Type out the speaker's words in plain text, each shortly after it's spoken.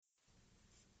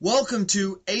Welcome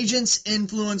to Agents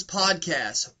Influence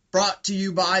Podcast, brought to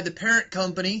you by the parent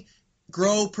company,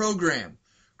 Grow Program.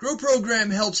 Grow Program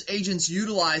helps agents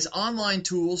utilize online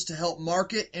tools to help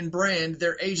market and brand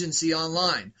their agency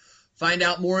online. Find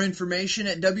out more information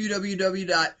at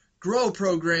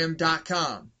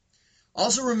www.growprogram.com.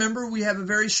 Also remember, we have a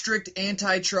very strict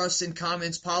antitrust and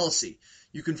comments policy.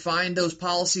 You can find those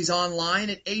policies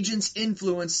online at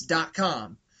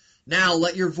agentsinfluence.com. Now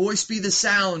let your voice be the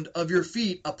sound of your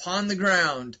feet upon the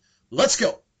ground. Let's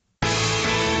go!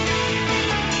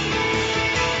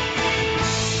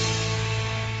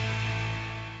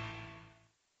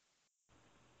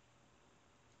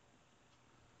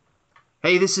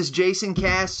 Hey, this is Jason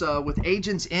Cass with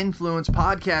Agents Influence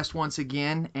Podcast once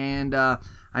again, and I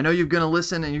know you're going to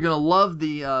listen and you're going to love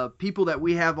the people that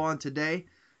we have on today.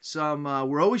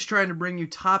 We're always trying to bring you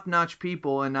top-notch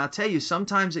people, and I'll tell you,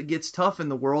 sometimes it gets tough in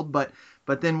the world, but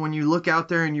then when you look out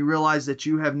there and you realize that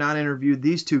you have not interviewed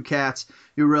these two cats,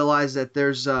 you realize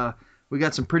that we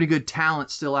got some pretty good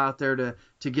talent still out there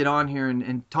to get on here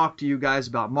and talk to you guys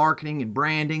about marketing and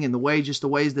branding and the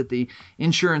ways that the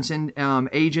insurance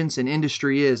agents and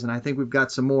industry is, and I think we've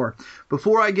got some more.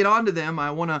 Before I get on to them, I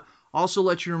want to also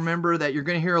let you remember that you're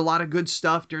going to hear a lot of good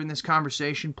stuff during this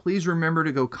conversation. Please remember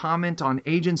to go comment on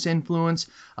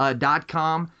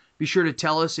agentsinfluence.com. Be sure to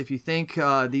tell us if you think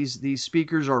these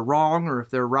speakers are wrong, or if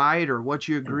they're right, or what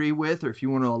you agree with, or if you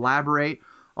want to elaborate.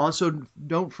 Also,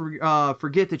 don't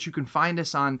forget that you can find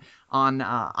us on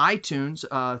iTunes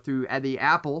through the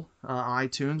Apple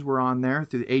iTunes. We're on there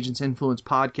through the Agents Influence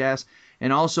Podcast.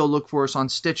 And also look for us on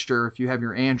Stitcher if you have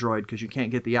your Android, because you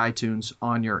can't get the iTunes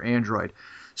on your Android.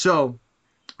 So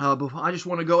I just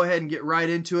want to go ahead and get right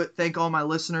into it. Thank all my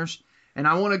listeners. And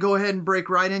I want to go ahead and break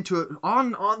right into it.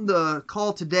 On the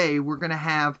call today, we're going to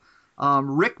have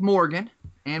Rick Morgan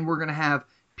and we're going to have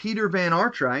Peter Van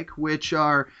Artryk, which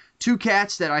are two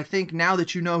cats that I think, now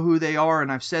that you know who they are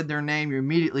and I've said their name, you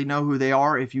immediately know who they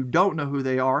are. If you don't know who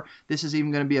they are, this is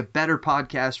even going to be a better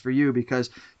podcast for you, because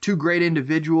two great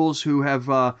individuals who have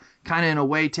kind of in a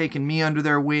way taken me under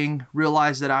their wing,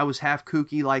 realized that I was half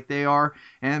kooky like they are,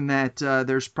 and that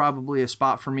there's probably a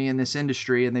spot for me in this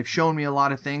industry, and they've shown me a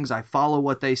lot of things. I follow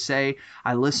what they say.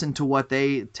 I listen to what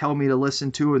they tell me to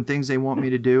listen to and things they want me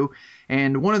to do.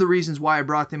 And one of the reasons why I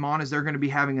brought them on is they're going to be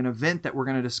having an event that we're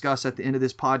going to discuss at the end of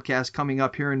this podcast coming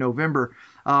up here in November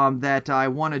that I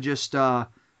want to just want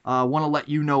to let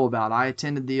you know about. I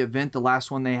attended the event, the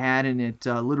last one they had, and it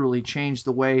literally changed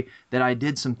the way that I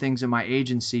did some things in my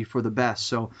agency for the best.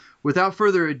 So without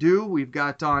further ado, we've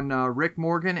got on Rick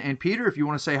Morgan and Peter, if you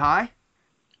want to say hi.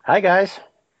 Hi, guys.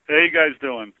 Hey, you guys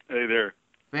doing? Hey there.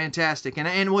 Fantastic.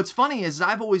 And what's funny is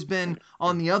I've always been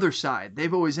on the other side.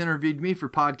 They've always interviewed me for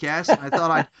podcasts, and I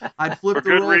thought I'd flip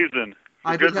the role.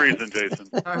 For good reason, Jason.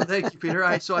 All right, thank you, Peter. All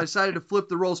right, so I decided to flip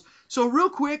the roles. So real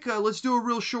quick, let's do a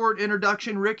real short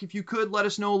introduction. Rick, if you could, let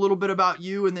us know a little bit about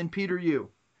you, and then Peter, you.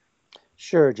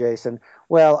 Sure, Jason.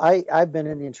 Well, I've been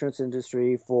in the insurance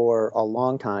industry for a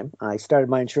long time. I started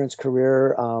my insurance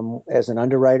career as an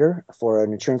underwriter for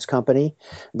an insurance company.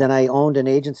 Then I owned an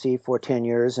agency for 10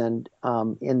 years, and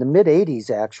in the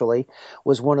mid-'80s, actually,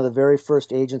 was one of the very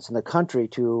first agents in the country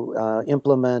to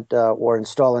implement or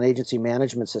install an agency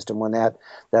management system when that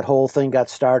whole thing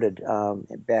got started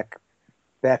back,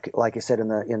 like I said, in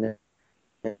the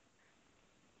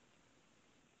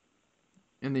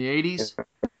 80s.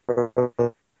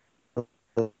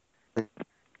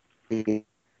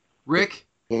 Rick?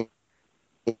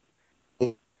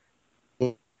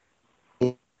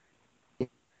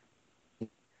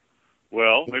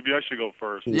 Well, maybe I should go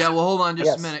first. Yeah, well, hold on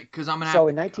just a minute, because I'm gonna have. So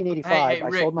in 1985,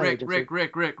 Rick, I sold my agency.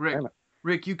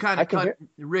 Rick, you kind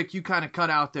of cut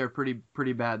out there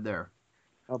pretty bad there.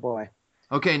 Oh boy.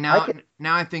 Okay, now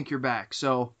I think you're back.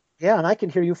 So. Yeah, and I can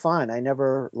hear you fine. I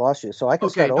never lost you, so I can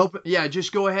start over. Yeah,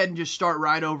 just go ahead and just start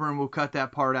right over, and we'll cut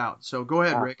that part out. So go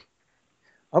ahead, Rick.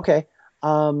 Okay.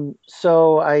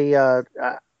 So I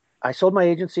sold my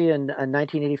agency in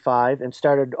 1985 and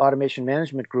started Automation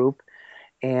Management Group,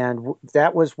 and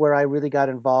that was where I really got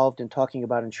involved in talking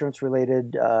about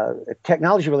insurance-related,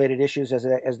 technology-related issues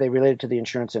as they related to the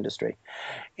insurance industry.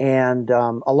 And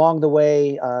along the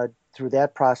way, through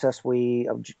that process,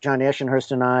 John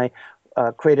Ashenhurst and I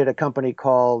created a company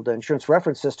called Insurance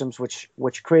Reference Systems, which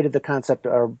created the concept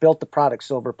or built the product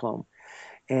Silver Plume.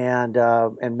 And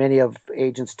many of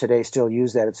agents today still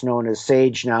use that. It's known as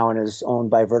Sage now and is owned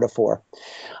by Vertafore.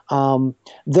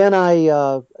 Then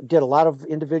I did a lot of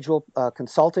individual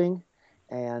consulting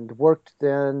and worked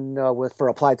then for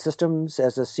Applied Systems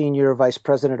as a senior vice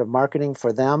president of marketing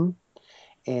for them.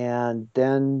 and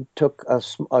then took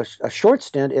a short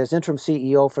stint as interim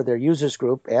CEO for their users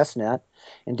group, ASNet,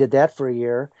 and did that for a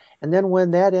year. And then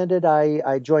when that ended,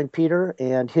 I joined Peter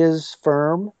and his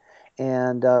firm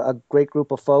and a great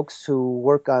group of folks who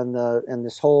work on in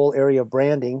this whole area of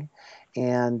branding.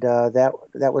 And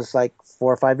that was like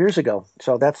 4 or 5 years ago.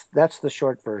 So that's the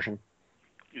short version.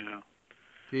 Yeah.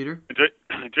 Peter?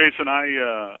 Jason,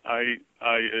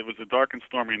 it was a dark and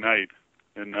stormy night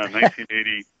in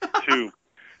 1982,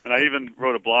 and I even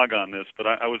wrote a blog on this. But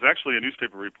I was actually a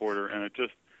newspaper reporter, and it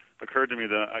just occurred to me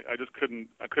that I just couldn't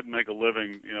make a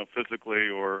living, physically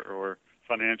or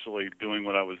financially doing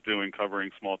what I was doing,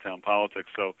 covering small town politics.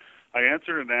 So I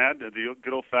answered an ad, the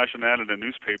good old fashioned ad in a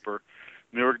newspaper,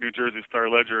 Newark, New Jersey Star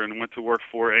Ledger, and went to work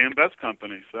for AM Best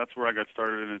Company. So that's where I got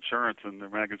started in insurance in their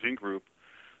magazine group.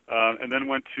 And then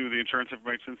went to the Insurance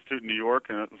Information Institute in New York,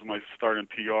 and that was my start in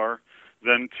PR.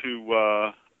 Then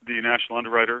to the National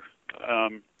Underwriter,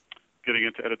 getting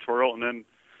into editorial. And then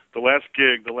the last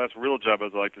gig, the last real job,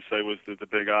 as I like to say, was the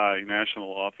Big I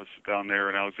National office down there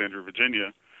in Alexandria,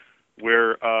 Virginia,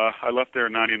 where I left there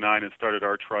in '99 and started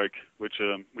ArtRike, which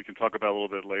we can talk about a little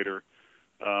bit later.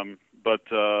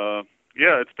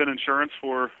 Yeah, it's been insurance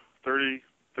for 30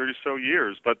 so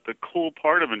years. But the cool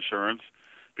part of insurance,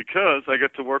 because I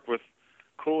get to work with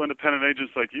cool independent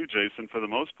agents like you, Jason, for the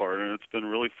most part, and it's been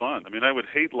really fun. I mean, I would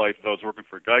hate life if I was working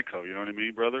for Geico. You know what I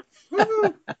mean, brother?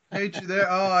 Woo! Hate you there.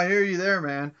 Oh, I hear you there,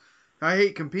 man. I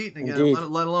hate competing against Indeed.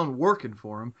 them, let alone working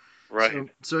for them. Right.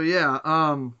 So yeah.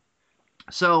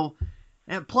 So,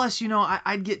 and plus,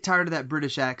 I'd get tired of that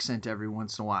British accent every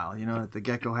once in a while, that the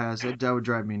Gecko has. That would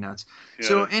drive me nuts. Yeah.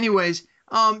 So, anyways,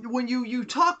 when you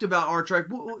talked about ArtRike,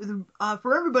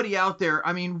 for everybody out there,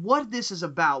 I mean, what this is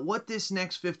about, what this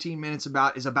next 15 minutes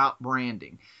about is about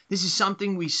branding. This is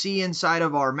something we see inside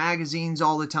of our magazines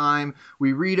all the time.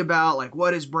 We read about, like,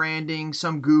 what is branding?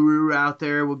 Some guru out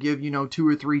there will give, 2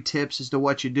 or 3 tips as to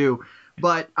what you do.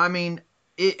 But, I mean,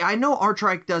 I know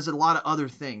ArtRike does a lot of other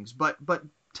things, but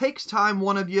takes time,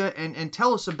 one of you, and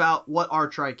tell us about what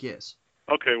ArtRike is.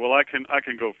 Okay, well, I can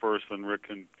go first, and Rick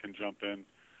can jump in.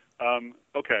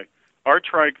 Okay,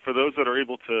 ArtRike, for those that are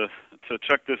able to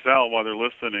check this out while they're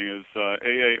listening, is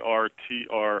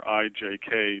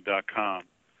AARTRIJK.com.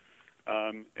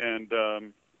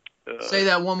 Say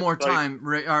that one more like, time,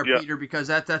 Peter, because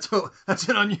that's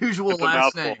an unusual it's a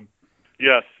last mouthful. name.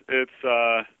 Yes, it's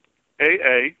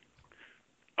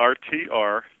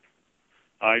AARTRIJK,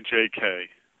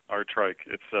 ArtRike.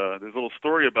 It's there's a little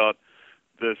story about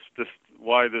this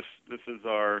why this is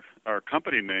our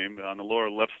company name on the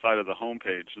lower left side of the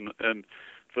homepage, and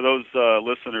for those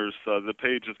listeners, the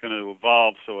page is going to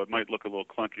evolve, so it might look a little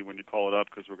clunky when you call it up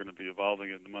because we're going to be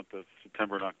evolving in the month of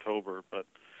September and October. But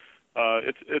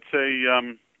it's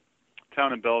a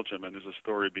town in Belgium, and there's a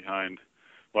story behind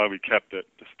why we kept it,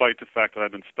 despite the fact that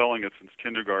I've been spelling it since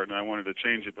kindergarten. I wanted to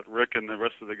change it, but Rick and the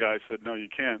rest of the guys said, no, you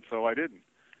can't, so I didn't.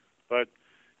 But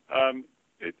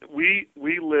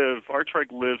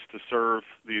ArtRike lives to serve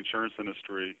the insurance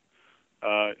industry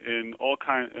in all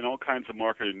kinds of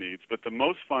marketing needs. But the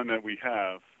most fun that we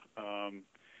have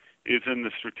is in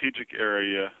the strategic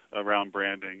area around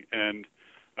branding. And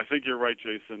I think you're right,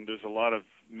 Jason. There's a lot of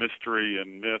mystery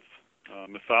and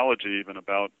mythology even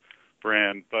about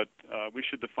brand, but we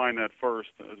should define that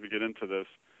first as we get into this.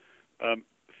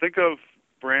 Think of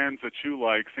brands that you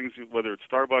like, whether it's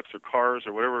Starbucks or cars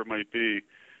or whatever it might be.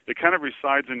 It kind of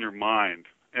resides in your mind,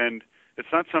 and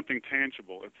it's not something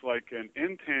tangible. It's like an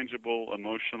intangible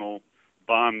emotional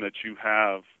bond that you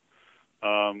have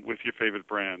with your favorite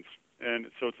brands.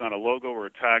 And so it's not a logo or a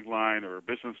tagline or a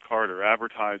business card or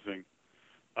advertising.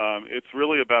 It's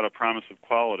really about a promise of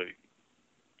quality,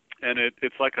 and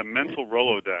it's like a mental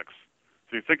Rolodex.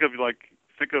 So you think of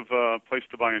a place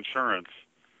to buy insurance.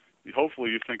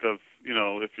 Hopefully, you think of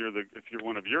if you're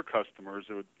one of your customers,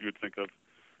 you would think of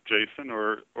Jason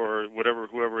or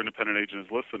whoever independent agent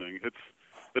is listening.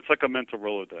 It's like a mental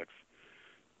Rolodex.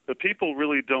 The people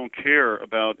really don't care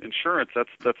about insurance.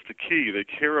 That's the key. They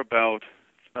care about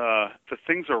the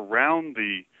things around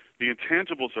the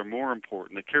intangibles are more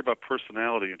important. They care about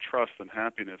personality and trust and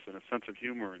happiness and a sense of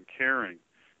humor and caring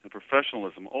and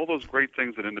professionalism, all those great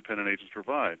things that independent agents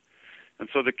provide. And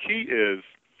so the key is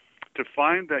to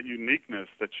find that uniqueness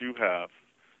that you have.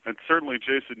 And certainly,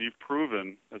 Jason, you've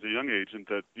proven as a young agent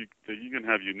that you can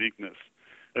have uniqueness.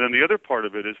 And then the other part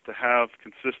of it is to have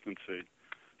consistency.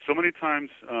 So many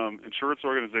times insurance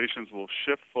organizations will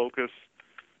shift focus.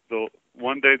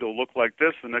 One day they'll look like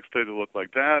this, the next day they'll look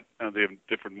like that, and they have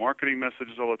different marketing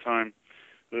messages all the time.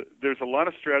 There's a lot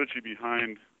of strategy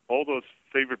behind all those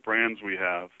favorite brands we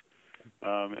have,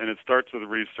 And it starts with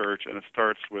research, and it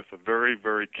starts with a very,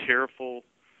 very careful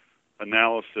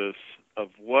analysis of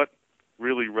what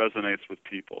really resonates with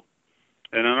people.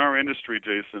 And in our industry,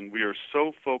 Jason, we are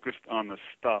so focused on the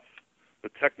stuff, the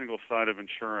technical side of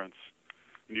insurance.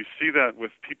 And you see that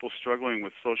with people struggling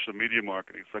with social media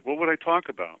marketing. It's like, what would I talk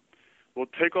about? Well,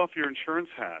 take off your insurance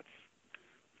hats.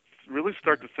 Really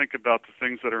start to think about the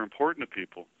things that are important to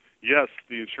people. Yes,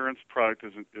 the insurance product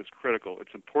is critical.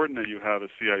 It's important that you have a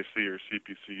CIC or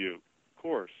CPCU, of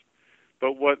course.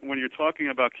 But when you're talking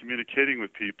about communicating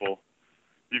with people,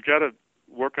 you've got to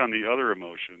work on the other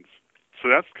emotions. So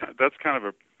that's kind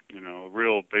of a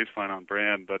real baseline on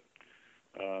brand. But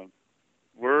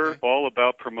we're all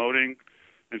about promoting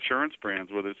insurance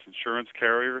brands, whether it's insurance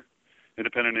carrier,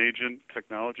 independent agent,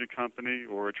 technology company,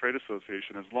 or a trade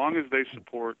association. As long as they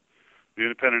support the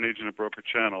independent agent and broker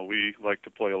channel, we like to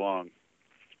play along.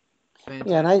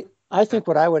 Yeah, and I think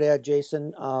what I would add,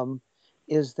 Jason,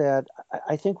 is that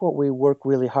I think what we work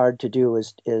really hard to do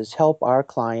is help our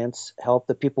clients, help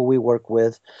the people we work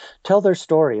with, tell their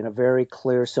story in a very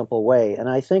clear, simple way. And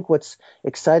I think what's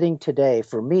exciting today,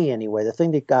 for me anyway, the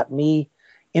thing that got me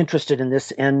interested in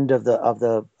this end of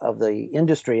the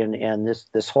industry and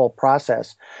this whole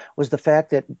process was the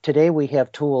fact that today we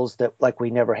have tools that like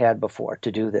we never had before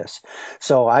to do this.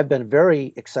 So I've been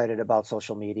very excited about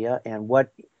social media and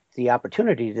what the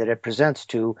opportunity that it presents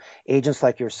to agents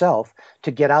like yourself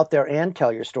to get out there and tell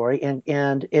your story.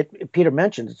 And Peter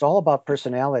mentioned, it's all about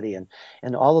personality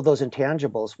and all of those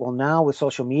intangibles. Well, now with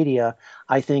social media,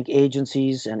 I think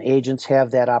agencies and agents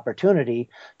have that opportunity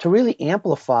to really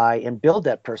amplify and build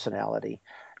that personality.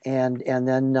 And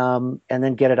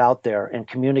then get it out there and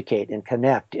communicate and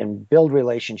connect and build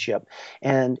relationship.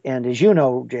 And as you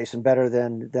know, Jason, better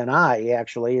than I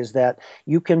actually, is that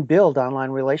you can build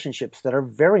online relationships that are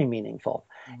very meaningful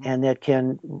and that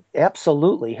can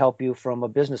absolutely help you from a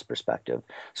business perspective.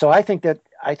 So I think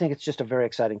it's just a very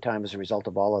exciting time as a result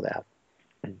of all of that.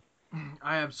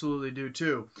 I absolutely do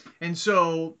too. And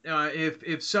so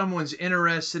if someone's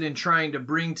interested in trying to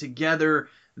bring together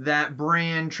that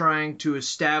brand, trying to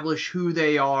establish who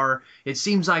they are, it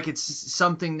seems like it's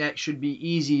something that should be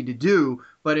easy to do.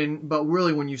 But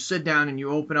really, when you sit down and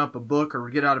you open up a book or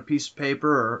get out a piece of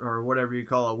paper or whatever you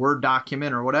call a Word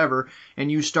document or whatever, and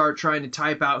you start trying to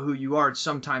type out who you are, it's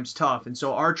sometimes tough. And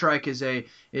so ArtRight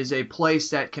is a place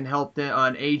that can help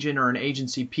an agent or an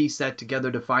agency piece that together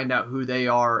to find out who they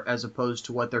are as opposed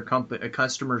to what their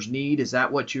customers need. Is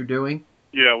that what you're doing?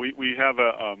 Yeah, we have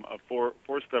a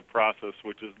four-step process,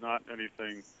 which is not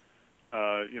anything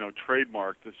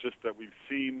trademarked. It's just that we've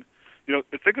seen,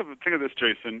 think of this,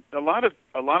 Jason. A lot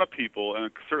of people, and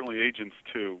certainly agents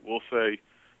too, will say,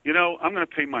 I'm going to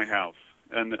paint my house,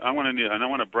 and I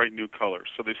want a bright new color.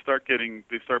 So they start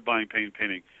buying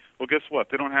painting. Well, guess what?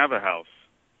 They don't have a house.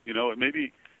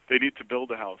 Maybe they need to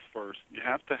build a house first. You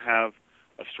have to have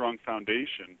a strong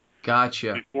foundation.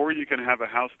 Gotcha. Before you can have a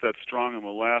house that's strong and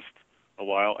will last a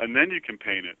while, and then you can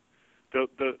paint it.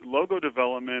 The logo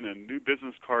development and new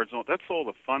business cards, that's all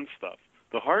the fun stuff.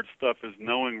 The hard stuff is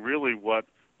knowing really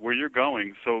where you're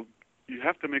going. So you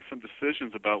have to make some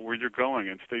decisions about where you're going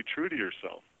and stay true to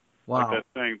yourself. Wow. Like that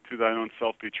saying, to thine own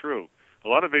self be true. A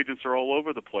lot of agents are all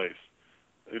over the place.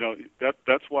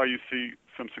 That's why you see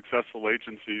some successful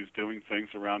agencies doing things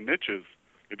around niches.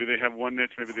 Maybe they have one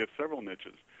niche, maybe they have several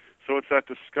niches. So it's that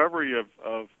discovery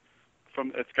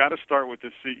it's got to start with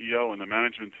the CEO and the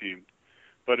management team,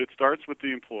 but it starts with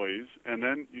the employees, and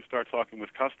then you start talking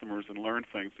with customers and learn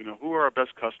things. Who are our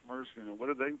best customers? What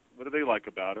do they like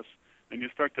about us? And you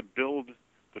start to build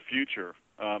the future.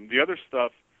 The other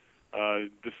stuff,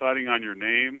 deciding on your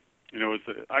name.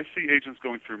 I see agents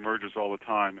going through mergers all the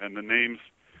time, and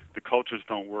the cultures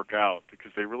don't work out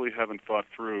because they really haven't thought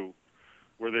through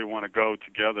where they want to go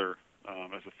together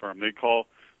as a firm.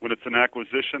 When it's an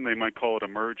acquisition, they might call it a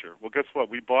merger. Well, guess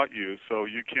what? We bought you, so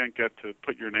you can't get to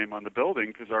put your name on the building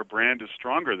because our brand is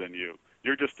stronger than you.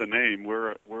 You're just a name.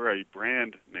 We're a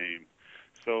brand name.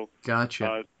 So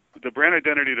gotcha. The brand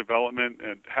identity development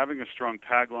and having a strong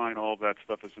tagline, all of that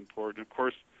stuff is important. Of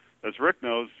course, as Rick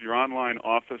knows, your online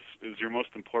office is your most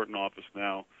important office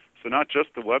now. So not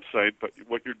just the website, but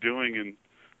what you're doing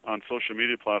on social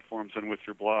media platforms and with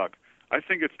your blog. I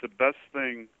think it's the best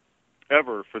thing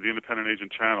ever for the independent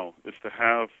agent channel is to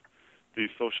have these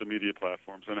social media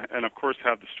platforms and of course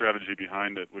have the strategy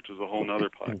behind it, which is a whole nother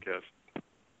podcast.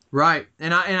 Right.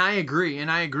 And I agree.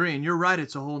 And you're right.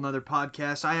 It's a whole nother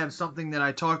podcast. I have something that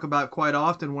I talk about quite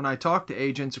often when I talk to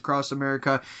agents across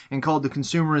America and called the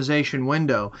consumerization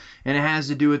window. And it has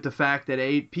to do with the fact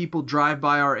that people drive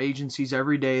by our agencies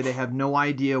every day. They have no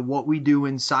idea what we do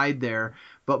inside there.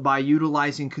 but by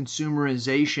utilizing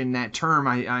consumerization, that term,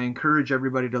 I encourage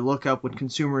everybody to look up what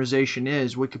consumerization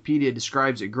is. Wikipedia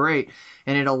describes it great,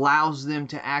 and it allows them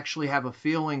to actually have a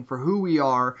feeling for who we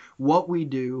are, what we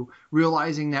do,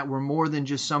 realizing that we're more than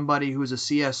just somebody who's a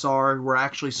CSR. We're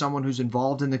actually someone who's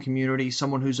involved in the community,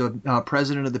 someone who's a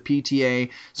president of the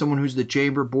PTA, someone who's the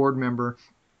chamber board member.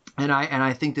 And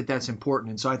I think that that's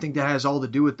important, and so I think that has all to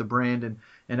do with the brand,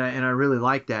 and I really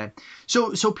like that.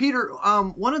 So Peter,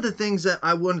 one of the things that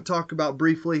I want to talk about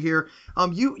briefly here,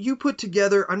 you put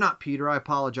together, not Peter, I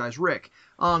apologize, Rick.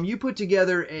 You put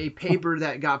together a paper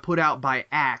that got put out by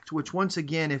ACT, which once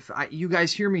again, you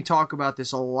guys hear me talk about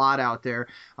this a lot out there.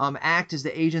 ACT is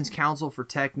the Agents Council for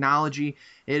Technology.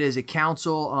 It is a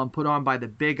council put on by the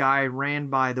Big I, ran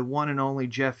by the one and only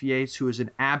Jeff Yates, who is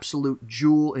an absolute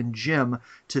jewel and gem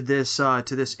to this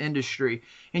industry.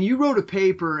 And you wrote a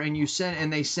paper and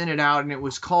they sent it out, and it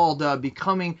was called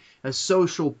 "Becoming a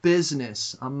Social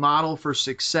Business: A Model for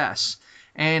Success."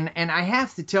 And I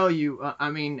have to tell you,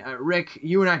 Rick,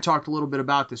 you and I talked a little bit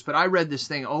about this, but I read this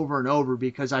thing over and over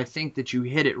because I think that you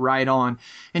hit it right on.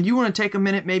 And you want to take a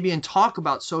minute maybe and talk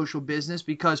about social business,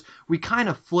 because we kind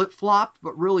of flip-flopped,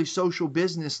 but really social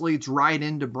business leads right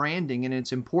into branding and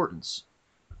its importance.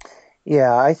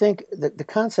 Yeah, I think the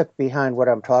concept behind what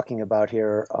I'm talking about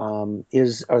here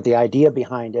or the idea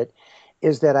behind it,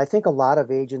 is that I think a lot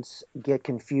of agents get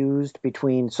confused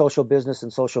between social business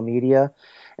and social media.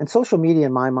 And social media,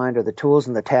 in my mind, are the tools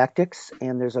and the tactics.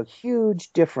 And there's a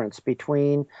huge difference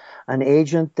between an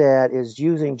agent that is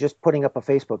just putting up a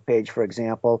Facebook page, for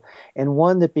example, and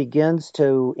one that begins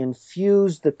to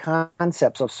infuse the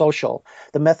concepts of social,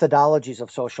 the methodologies of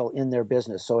social in their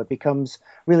business. So it becomes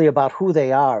really about who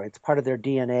they are. It's part of their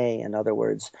DNA, in other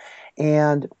words.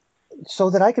 And so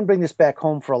that I can bring this back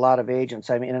home for a lot of agents,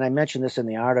 and I mentioned this in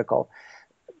the article,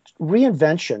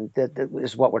 reinvention that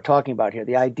is what we're talking about here.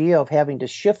 The idea of having to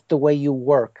shift the way you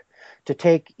work to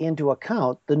take into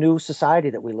account the new society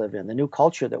that we live in, the new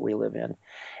culture that we live in.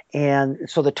 And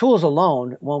so the tools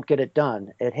alone won't get it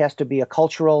done. It has to be a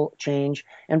cultural change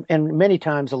and many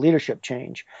times a leadership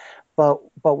change. But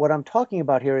what I'm talking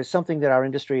about here is something that our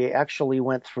industry actually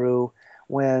went through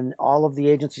when all of the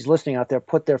agencies listening out there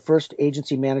put their first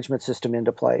agency management system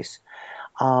into place.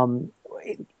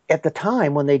 At the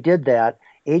time when they did that,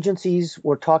 agencies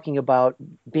were talking about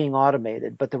being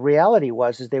automated, but the reality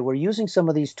is they were using some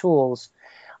of these tools,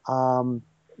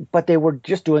 but they were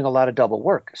just doing a lot of double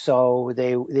work. So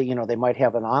they might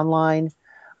have an online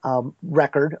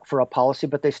record for a policy,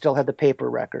 but they still had the paper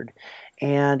record.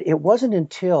 And it wasn't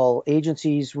until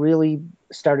agencies really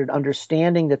started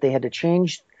understanding that they had to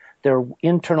change their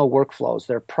internal workflows,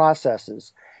 their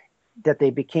processes, that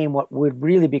they became what would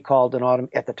really be called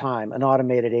at the time an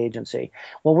automated agency.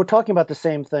 Well, we're talking about the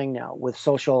same thing now with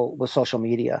social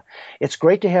media. It's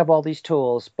great to have all these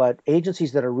tools, but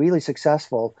agencies that are really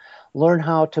successful learn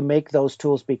how to make those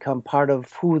tools become part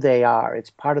of who they are. It's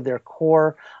part of their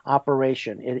core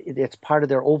operation. It's part of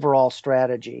their overall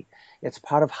strategy. It's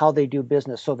part of how they do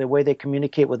business. So the way they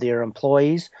communicate with their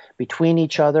employees, between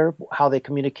each other, how they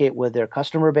communicate with their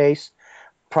customer base,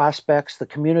 prospects, the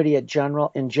community in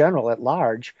general at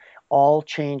large, all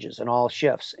changes and all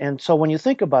shifts. And so when you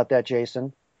think about that,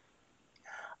 Jason,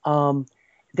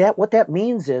 what that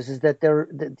means is that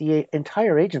the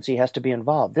entire agency has to be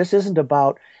involved. This isn't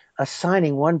about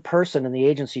assigning one person in the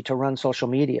agency to run social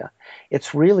media.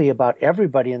 It's really about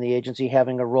everybody in the agency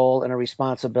having a role and a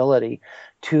responsibility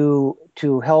to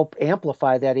help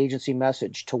amplify that agency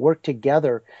message, to work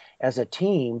together as a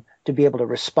team to be able to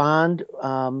respond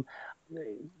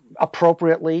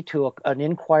appropriately to an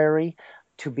inquiry,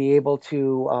 to be able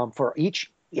to, for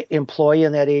each employee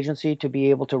in that agency to be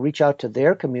able to reach out to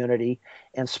their community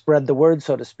and spread the word,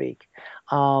 so to speak.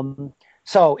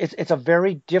 So it's a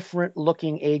very different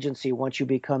looking agency once you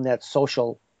become that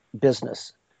social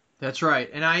business. That's right.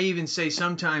 And I even say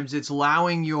sometimes it's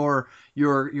allowing your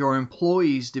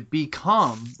employees to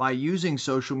become, by using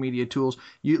social media tools,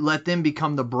 you let them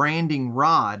become the branding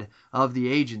rod of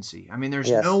the agency. I mean,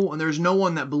 there's no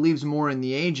one that believes more in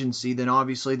the agency than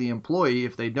obviously the employee.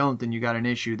 If they don't, then you got an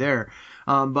issue there.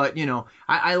 But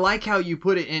I like how you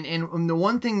put it. And the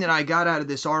one thing that I got out of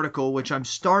this article, which I'm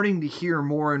starting to hear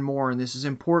more and more, and this is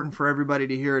important for everybody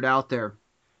to hear it out there.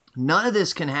 None of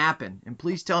this can happen, and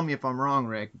please tell me if I'm wrong,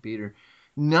 Rick, Peter.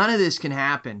 None of this can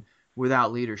happen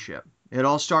without leadership. It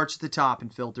all starts at the top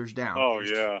and filters down. Oh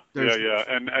yeah,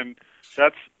 and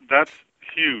that's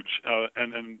huge.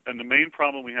 And the main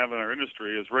problem we have in our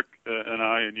industry is Rick and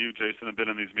I and you, Jason, have been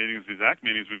in these meetings, these ACT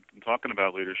meetings. We've been talking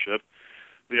about leadership.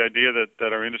 the idea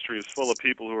that our industry is full of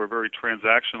people who are very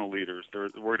transactional leaders. They're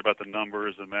worried about the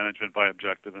numbers and management by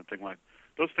objective and things like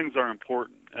those things are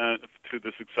important to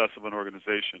the success of an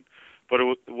organization. But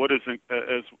what is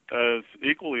as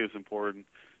equally as important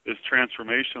is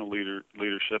transformational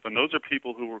leadership, and those are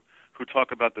people who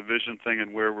talk about the vision thing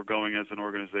and where we're going as an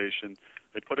organization.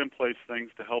 They put in place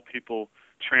things to help people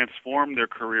transform their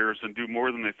careers and do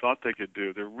more than they thought they could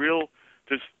do. They're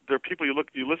people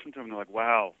you listen to them and they're like,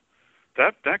 wow,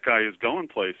 that guy is going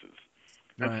places.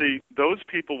 Right. And see, those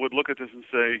people would look at this and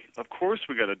say, of course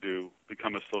we got to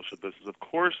become a social business. Of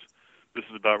course this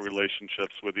is about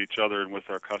relationships with each other and with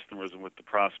our customers and with the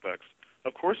prospects.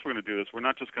 Of course we're going to do this. We're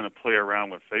not just going to play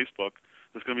around with Facebook.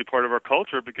 It's going to be part of our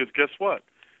culture because guess what?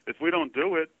 If we don't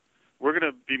do it, we're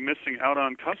going to be missing out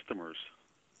on customers,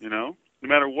 no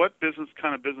matter what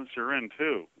kind of business you're in,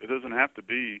 too. It doesn't have to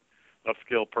be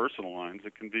upscale personal lines.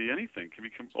 It can be anything. It can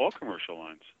be all commercial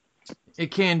lines.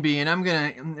 It can be, and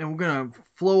we're gonna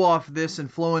flow off this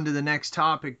and flow into the next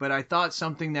topic. But I thought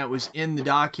something that was in the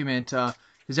document,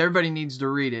 because everybody needs to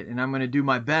read it, and I'm going to do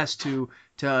my best to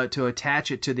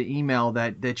attach it to the email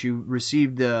that you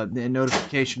received the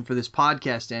notification for this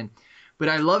podcast in. But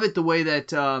I love it the way that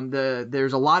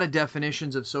there's a lot of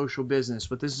definitions of social business,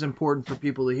 but this is important for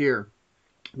people to hear.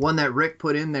 One that Rick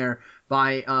put in there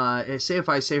by, say if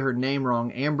I say her name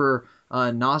wrong, Amber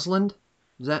Nosland.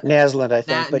 Is that Naslund, I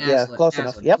think, but yeah, close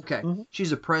enough. Yep. Okay. Mm-hmm.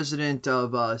 She's a president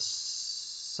of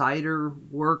Cider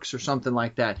Works or something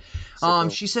like that.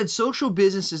 She said social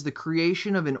business is the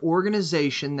creation of an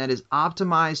organization that is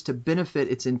optimized to benefit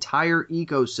its entire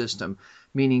ecosystem,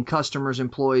 meaning customers,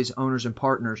 employees, owners, and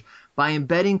partners, by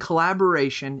embedding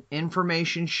collaboration,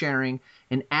 information sharing,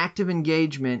 and active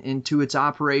engagement into its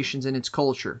operations and its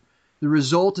culture. The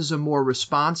result is a more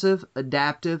responsive,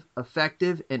 adaptive,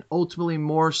 effective, and ultimately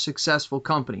more successful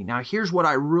company. Now, here's what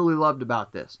I really loved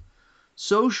about this.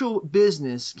 Social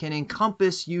business can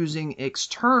encompass using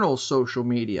external social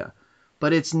media,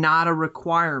 but it's not a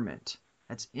requirement.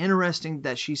 That's interesting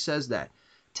that she says that.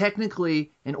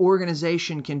 Technically, an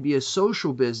organization can be a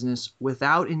social business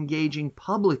without engaging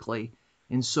publicly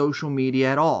in social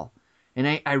media at all.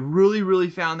 And I really, really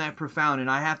found that profound. And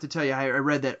I have to tell you, I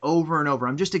read that over and over.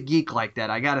 I'm just a geek like that.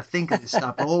 I got to think of this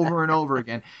stuff over and over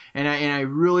again. And I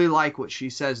really like what she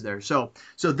says there. So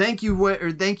thank you,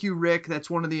 Rick. That's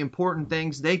one of the important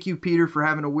things. Thank you, Peter, for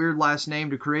having a weird last name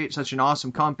to create such an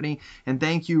awesome company. And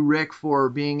thank you, Rick, for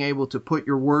being able to put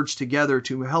your words together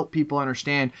to help people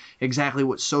understand exactly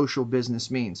what social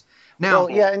business means. Now,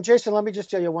 well, yeah, and Jason, let me just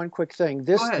tell you one quick thing.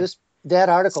 That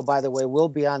article, by the way, will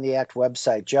be on the ACT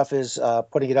website. Jeff is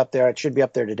putting it up there. It should be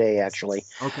up there today, actually.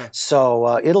 Okay.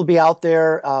 So it'll be out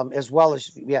there as well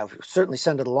as, certainly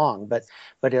send it along. But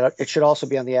it should also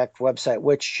be on the ACT website,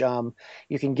 which you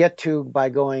can get to by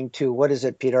going to, what is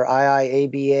it, Peter?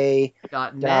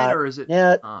 IIABA.net or is it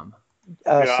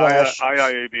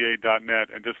IIABA.net,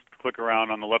 and just click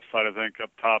around on the left side, I think, up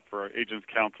top for Agents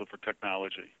Council for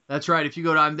Technology. That's right. If you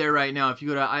go to, I'm there right now. If you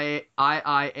go to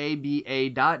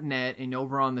IIABA.net and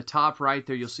over on the top right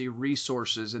there, you'll see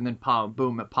resources, and then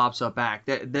boom, it pops up ACT.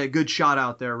 That good shot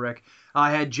out there, Rick.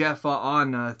 I had Jeff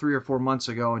on 3 or 4 months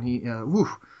ago, and he,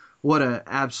 what an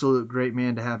absolute great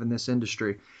man to have in this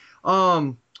industry.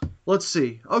 Let's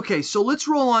see. Okay, so let's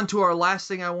roll on to our last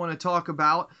thing I want to talk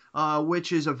about,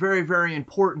 which is a very, very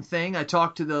important thing. I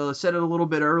said it a little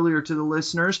bit earlier to the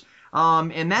listeners,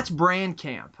 and that's Brand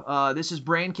Camp. This is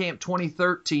Brand Camp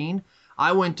 2013.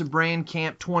 I went to Brand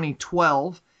Camp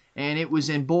 2012, and it was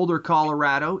in Boulder,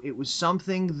 Colorado. It was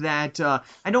something that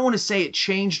I don't want to say it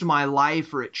changed my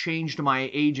life or it changed my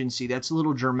agency. That's a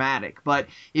little dramatic. But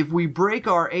if we break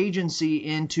our agency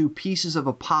into pieces of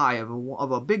a pie,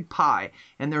 of a big pie,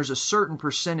 and there's a certain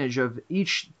percentage of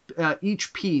each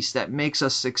piece that makes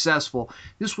us successful,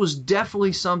 this was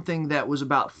definitely something that was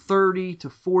about 30 to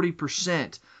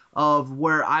 40% of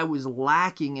where I was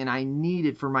lacking and I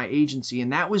needed for my agency,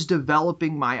 and that was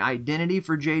developing my identity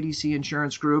for JDC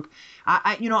Insurance Group.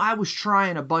 I was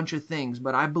trying a bunch of things,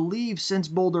 but I believe since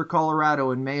Boulder,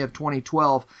 Colorado in May of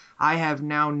 2012, I have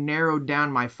now narrowed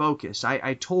down my focus.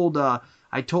 I told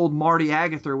Marty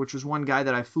Agather, which was one guy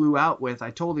that I flew out with,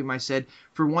 I told him, I said,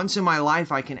 for once in my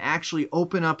life, I can actually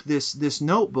open up this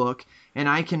notebook and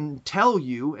I can tell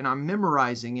you, and I'm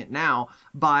memorizing it now,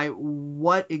 by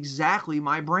what exactly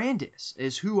my brand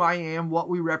is who I am, what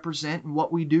we represent, and what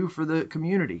we do for the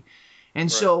community. And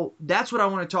right. So that's what I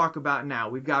want to talk about now.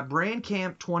 We've got Brand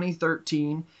Camp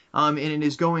 2013, and it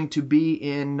is going to be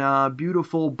in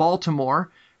beautiful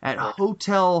Baltimore at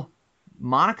Hotel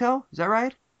Monaco. Is that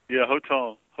right? Yeah,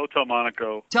 Hotel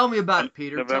Monaco. Tell me about it,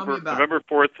 Peter. November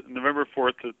 4th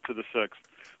to the 6th.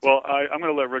 Well, I'm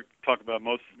going to let Rick talk about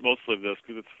mostly of this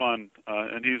because it's fun,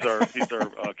 and he's our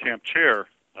camp chair,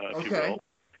 if you will.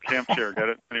 Camp chair, get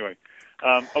it? Anyway,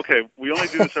 okay, we only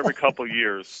do this every couple of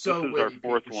years. So this is our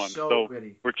fourth one. So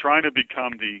we're trying to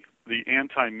become the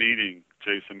anti-meeting,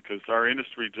 Jason, because our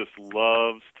industry just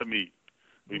loves to meet.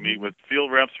 We meet with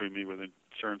field reps, we meet with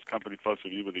insurance company folks,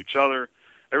 we meet with each other.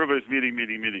 Everybody's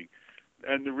meeting.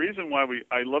 And the reason why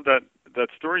I love that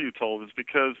story you told is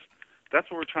because that's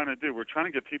what we're trying to do. We're trying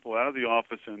to get people out of the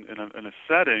office in a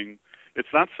setting. It's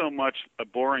not so much a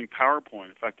boring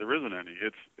PowerPoint. In fact, there isn't any.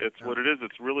 It's what it is.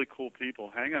 It's really cool people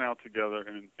hanging out together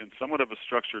in somewhat of a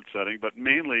structured setting, but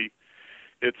mainly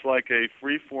it's like a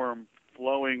free-form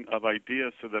flowing of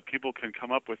ideas so that people can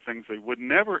come up with things they would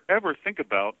never, ever think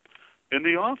about in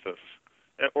the office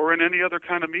or in any other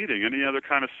kind of meeting, any other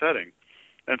kind of setting.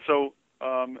 And so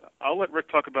I'll let Rick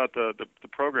talk about the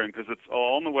program because it's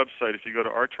all on the website. If you go to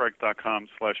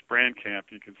rtrek.com/brandcamp,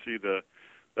 you can see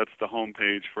that's the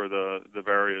homepage for the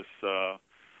various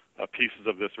pieces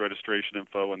of this registration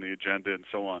info and the agenda and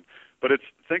so on. But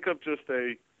think of just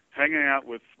hanging out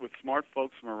with smart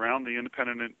folks from around the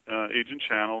independent agent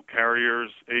channel,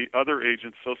 carriers, other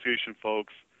agents, association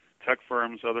folks, tech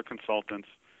firms, other consultants,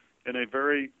 in a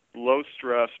very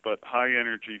low-stress but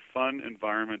high-energy, fun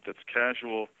environment that's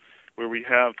casual, where we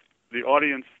have the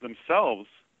audience themselves,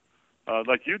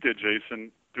 like you did,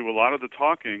 Jason, do a lot of the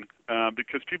talking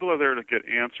because people are there to get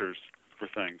answers for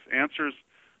things, answers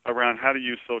around how to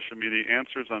use social media,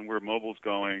 answers on where mobile's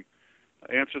going,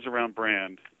 answers around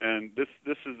brand. And this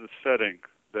is the setting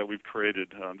that we've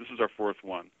created. This is our fourth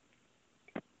one.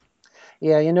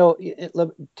 Yeah,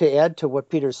 to add to what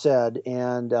Peter said,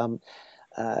 and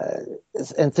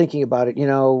thinking about it,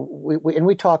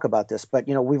 we talk about this, but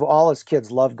we've all as kids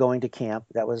loved going to camp.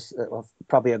 That was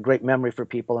probably a great memory for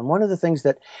people. And one of the things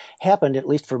that happened, at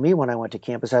least for me when I went to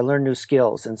camp, is I learned new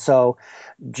skills. And so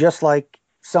just like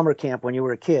summer camp when you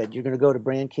were a kid, you're going to go to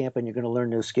brand camp and you're going to learn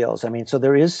new skills. I mean, so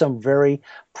there is some very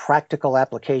practical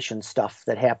application stuff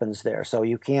that happens there. So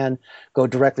you can go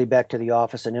directly back to the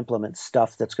office and implement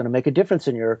stuff that's going to make a difference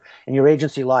in your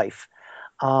agency life.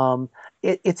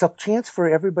 It's a chance for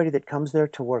everybody that comes there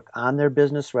to work on their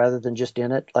business rather than just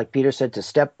in it. Like Peter said, to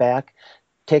step back,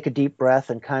 take a deep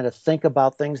breath, and kind of think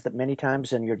about things that many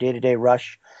times in your day-to-day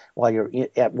rush while you're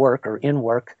at work or in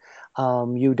work,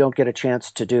 you don't get a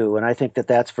chance to do. And I think that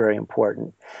that's very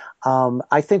important.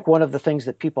 I think one of the things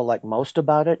that people like most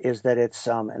about it is that it's,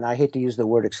 and I hate to use the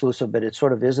word exclusive, but it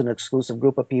sort of is an exclusive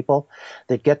group of people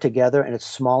that get together, and it's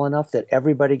small enough that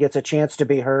everybody gets a chance to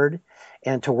be heard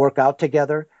and to work out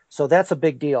together. So that's a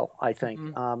big deal, I think,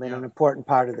 and an important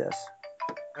part of this.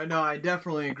 No, I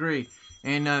definitely agree.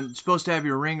 And supposed to have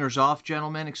your ringers off,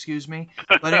 gentlemen. Excuse me.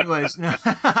 But anyways,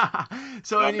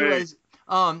 so anyways,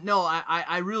 no,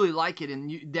 I really like it,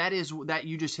 and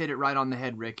you just hit it right on the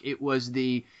head, Rick. It was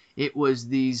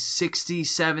these 60,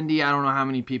 70, I don't know how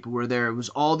many people were there. It was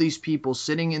all these people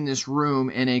sitting in this room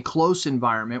in a close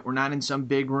environment. We're not in some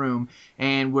big room,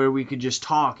 and where we could just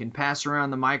talk and pass around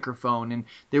the microphone. And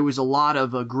there was a lot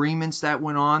of agreements that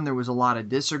went on. There was a lot of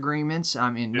disagreements.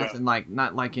 I mean, nothing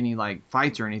not like any like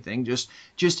fights or anything. Just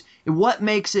what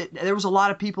makes it, there was a lot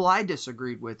of people I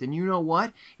disagreed with. And you know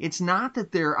what? It's not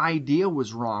that their idea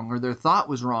was wrong or their thought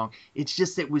was wrong. It's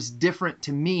just it was different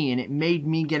to me, and it made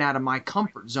me get out of my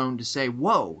comfort zone to say,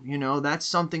 whoa, that's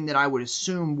something that I would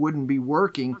assume wouldn't be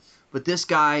working, but this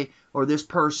guy or this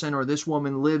person or this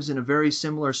woman lives in a very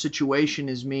similar situation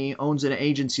as me, owns an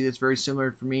agency that's very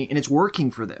similar for me, and it's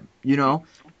working for them,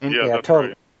 And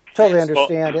totally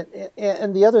understand.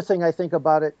 And the other thing I think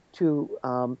about it too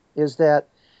is that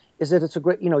it's a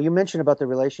great, you mentioned about the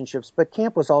relationships, but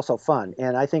camp was also fun.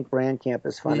 And I think brand camp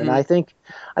is fun. Mm-hmm. And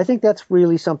I think that's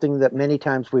really something that many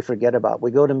times we forget about.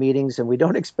 We go to meetings and we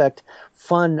don't expect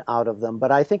fun out of them.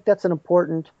 But I think that's an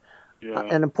important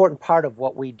part of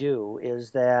what we do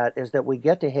is that we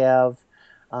get to have,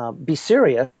 be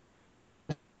serious.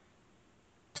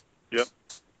 Yep.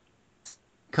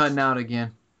 Cutting out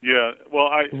again. Yeah. Well,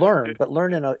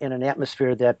 learn in an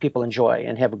atmosphere that people enjoy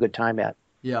and have a good time at.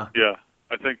 Yeah. Yeah.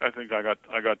 I think I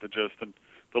got the gist. And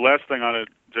the last thing on it,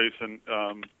 Jason,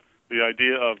 the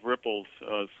idea of ripples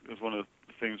is one of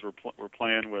the things we're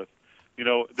playing with.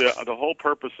 The whole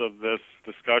purpose of this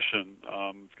discussion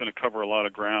is going to cover a lot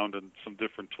of ground and some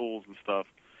different tools and stuff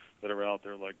that are out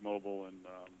there, like mobile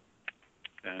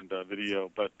and video.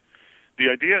 But the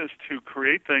idea is to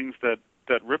create things that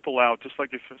ripple out, just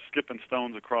like if you're skipping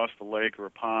stones across the lake or a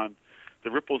pond. The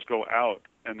ripples go out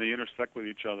and they intersect with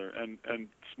each other. And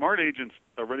smart agents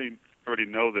already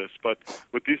know this, but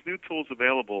with these new tools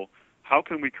available, how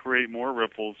can we create more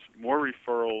ripples, more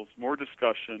referrals, more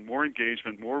discussion, more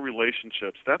engagement, more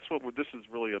relationships? That's what this is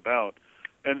really about.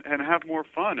 And have more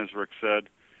fun, as Rick said,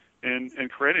 in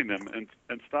creating them,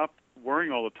 and stop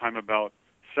worrying all the time about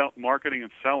marketing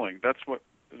and selling. That's what,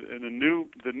 in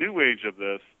the new age of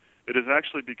this, it has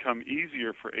actually become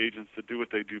easier for agents to do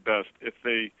what they do best if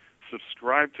they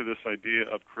subscribe to this idea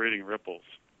of creating ripples.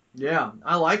 Yeah,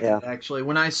 I like that, actually.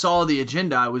 When I saw the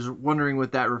agenda, I was wondering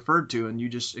what that referred to, and you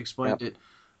just explained it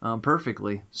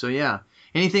perfectly. So, yeah.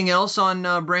 Anything else on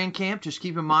Brand Camp? Just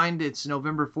keep in mind it's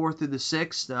November 4th through the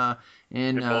 6th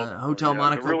in Hotel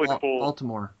Monaco, really cool.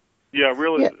 Baltimore. Yeah,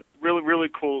 really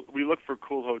cool. We look for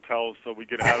cool hotels, so we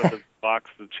get out of the box,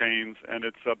 the chains, and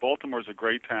it's Baltimore's a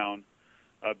great town.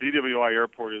 BWI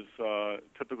Airport is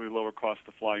typically lower cost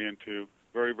to fly into,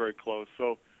 very, very close.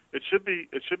 So it should be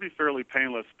fairly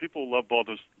painless. People love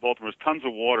Baltimore. There's tons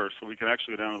of water, so we can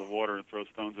actually go down to the water and throw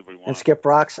stones if we want. And skip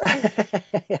rocks.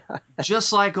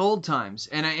 Just like old times.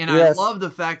 And I love the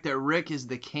fact that Rick is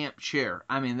the camp chair.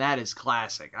 I mean, that is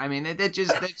classic. I mean, that's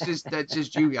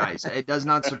just you guys. It does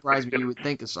not surprise me you would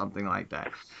think of something like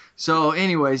that. So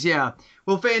anyways, yeah.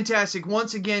 Well, fantastic.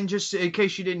 Once again, just in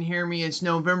case you didn't hear me, it's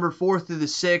November 4th through the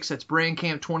 6th. That's Brand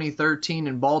Camp 2013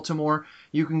 in Baltimore.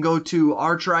 You can go to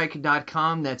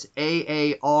artrijk.com. That's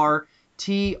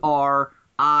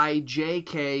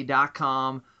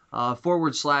AARTRIJK.com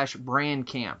 /Brand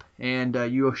Camp. And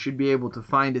you should be able to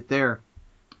find it there.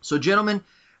 So, gentlemen,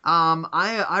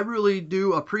 I really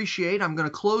do appreciate. I'm going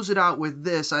to close it out with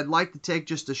this. I'd like to take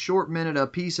just a short minute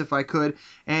apiece if I could.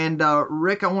 And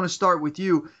Rick, I want to start with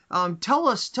you. Tell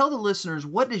the listeners,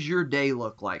 what does your day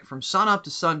look like from sun up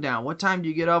to sundown? What time do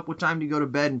you get up? What time do you go to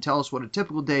bed? And tell us what a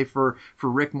typical day for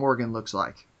Rick Morgan looks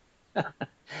like.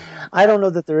 I don't know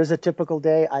that there is a typical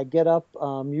day. I get up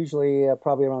usually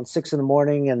probably around 6 in the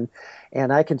morning,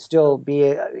 and I can still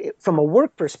be from a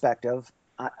work perspective.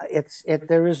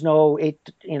 There is no 8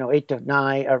 to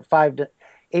 9 or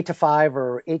 8 to 5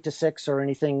 or 8 to 6 or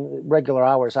anything regular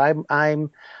hours. I'm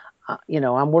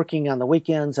working on the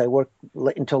weekends. I work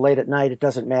until late at night. It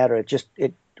doesn't matter.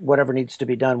 Whatever needs to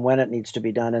be done when it needs to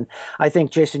be done. And I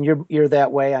think, Jason, you're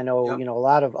that way. I know. Yep.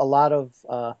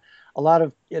 A lot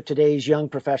of today's young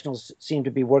professionals seem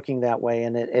to be working that way,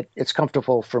 and it's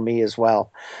comfortable for me as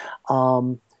well.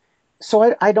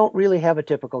 So I don't really have a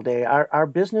typical day. Our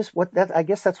business, I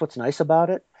guess that's what's nice about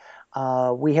it.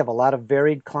 We have a lot of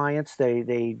varied clients. Their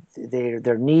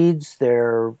needs,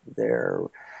 their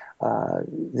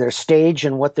stage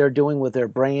and what they're doing with their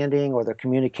branding or their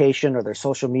communication or their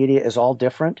social media is all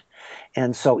different.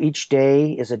 And so each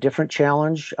day is a different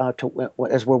challenge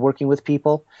as we're working with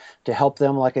people to help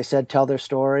them, like I said, tell their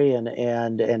story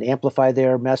and amplify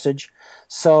their message.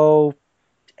 So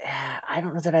I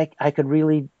don't know that I could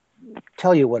really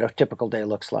tell you what a typical day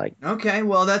looks like. Okay,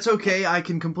 well, that's okay. I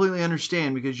can completely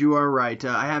understand because you are right.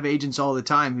 I have agents all the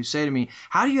time who say to me,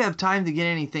 how do you have time to get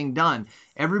anything done?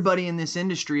 Everybody in this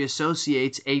industry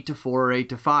associates 8 to 4 or 8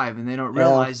 to 5, and they don't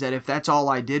realize that if that's all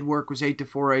I did work was 8 to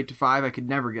 4 or 8 to 5, I could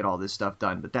never get all this stuff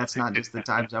done. But that's not just the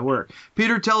times I work.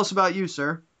 Peter, tell us about you,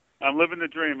 sir. I'm living the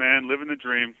dream, man. Living the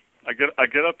dream. I get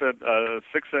up at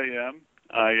 6 a.m.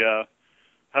 I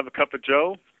have a cup of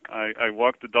Joe. I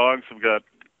walk the dogs. I've got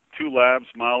 2 labs,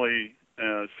 Molly,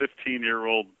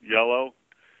 15-year-old Yellow,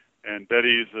 and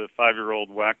Betty's a 5-year-old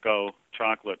Wacko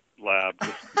chocolate lab,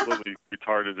 just completely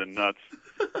retarded and nuts.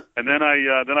 And then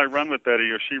I run with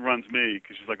Betty, or she runs me,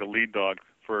 because she's like a lead dog,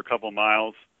 for a couple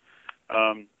miles.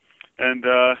 I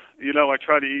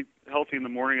try to eat healthy in the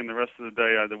morning, and the rest of the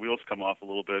day the wheels come off a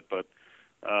little bit. But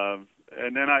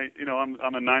and then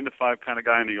I'm a 9 to 5 kind of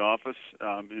guy in the office.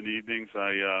 In the evenings,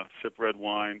 I sip red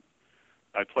wine.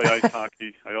 I play ice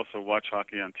hockey. I also watch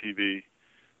hockey on TV.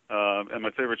 And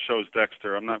my favorite show is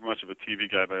Dexter. I'm not much of a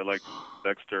TV guy, but I like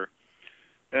Dexter.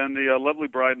 And the lovely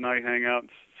bride and I hang out and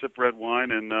sip red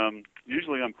wine, and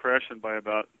usually I'm crashing by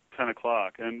about 10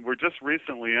 o'clock. And we're just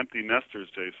recently empty nesters,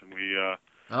 Jason.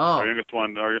 Our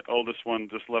oldest one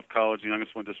just left college. The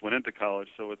youngest one just went into college.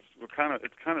 So it's kind of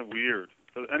weird.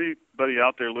 So anybody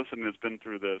out there listening that's been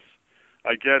through this,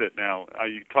 I get it now.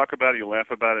 You talk about it, you laugh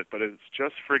about it, but it's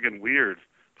just friggin' weird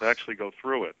to actually go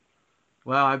through it.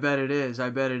 Well, I bet it is.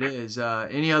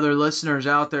 Any other listeners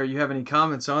out there, you have any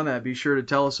comments on that, be sure to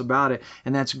tell us about it.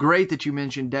 And that's great that you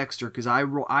mentioned Dexter, because I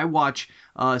watch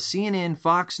CNN,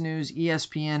 Fox News,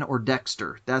 ESPN, or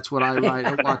Dexter. That's what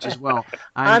I watch as well.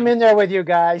 I'm in there with you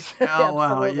guys. Oh,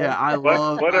 wow. Yeah, I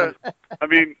love what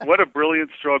a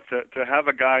brilliant stroke to have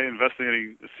a guy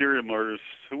investigating serial murders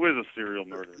Who is a serial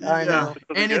murderer? I know. It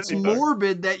doesn't And get it's any better.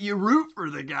 morbid that you root for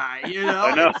the guy, you know?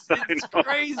 I know, It's I know.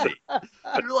 crazy.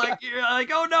 You're like,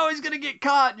 oh no, he's gonna get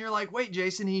caught. And you're like, wait,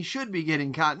 Jason, he should be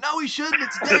getting caught. No, he shouldn't.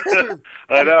 It's Dexter.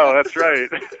 I know, that's right.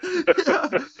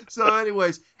 So,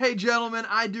 anyways, hey, gentlemen,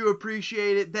 I do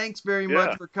appreciate it. Thanks very much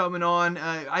Yeah. for coming on.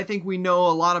 I think we know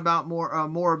a lot about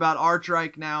more about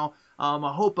Artrike now.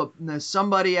 I hope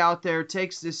somebody out there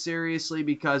takes this seriously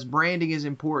because branding is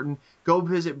important. Go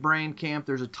visit Brand Camp.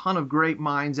 There's a ton of great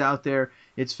minds out there.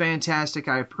 It's fantastic.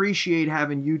 I appreciate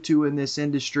having you two in this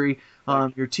industry.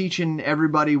 You're teaching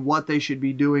everybody what they should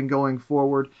be doing going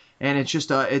forward, and it's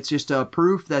just a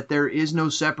proof that there is no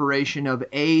separation of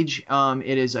age.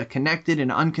 It is a connected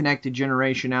and unconnected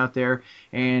generation out there,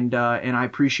 and I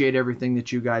appreciate everything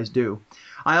that you guys do.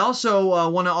 I also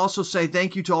want to also say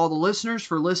thank you to all the listeners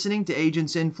for listening to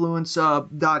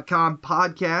agentsinfluence.com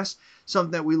podcast,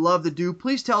 something that we love to do.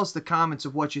 Please tell us the comments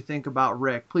of what you think about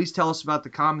Rick. Please tell us about the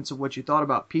comments of what you thought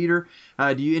about Peter.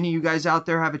 Do any of you guys out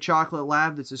there have a chocolate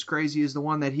lab that's as crazy as the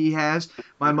one that he has?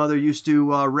 My mother used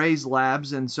to raise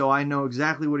labs, and so I know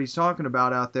exactly what he's talking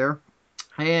about out there.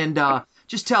 And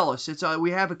just tell us.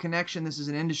 We have a connection. This is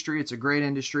an industry. It's a great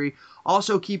industry.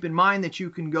 Also, keep in mind that you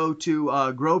can go to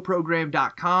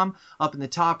growprogram.com. Up in the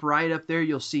top right up there,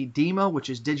 you'll see DIMA, which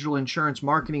is Digital Insurance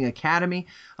Marketing Academy.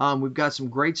 We've got some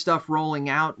great stuff rolling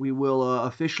out. We will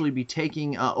officially be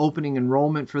taking opening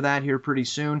enrollment for that here pretty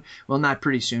soon. Well, not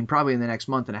pretty soon, probably in the next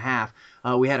month and a half.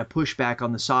 We had a pushback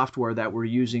on the software that we're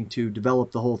using to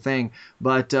develop the whole thing.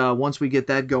 But once we get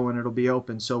that going, it'll be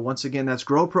open. So once again, that's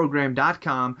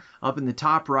growprogram.com. Up in the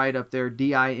top right up there,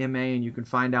 DIMA, and you can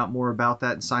find out more about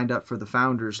that and sign up for the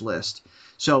founders list.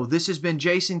 So this has been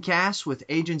Jason Cass with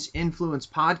Agents Influence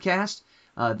Podcast.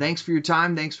 Thanks for your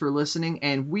time. Thanks for listening.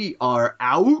 And we are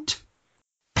out.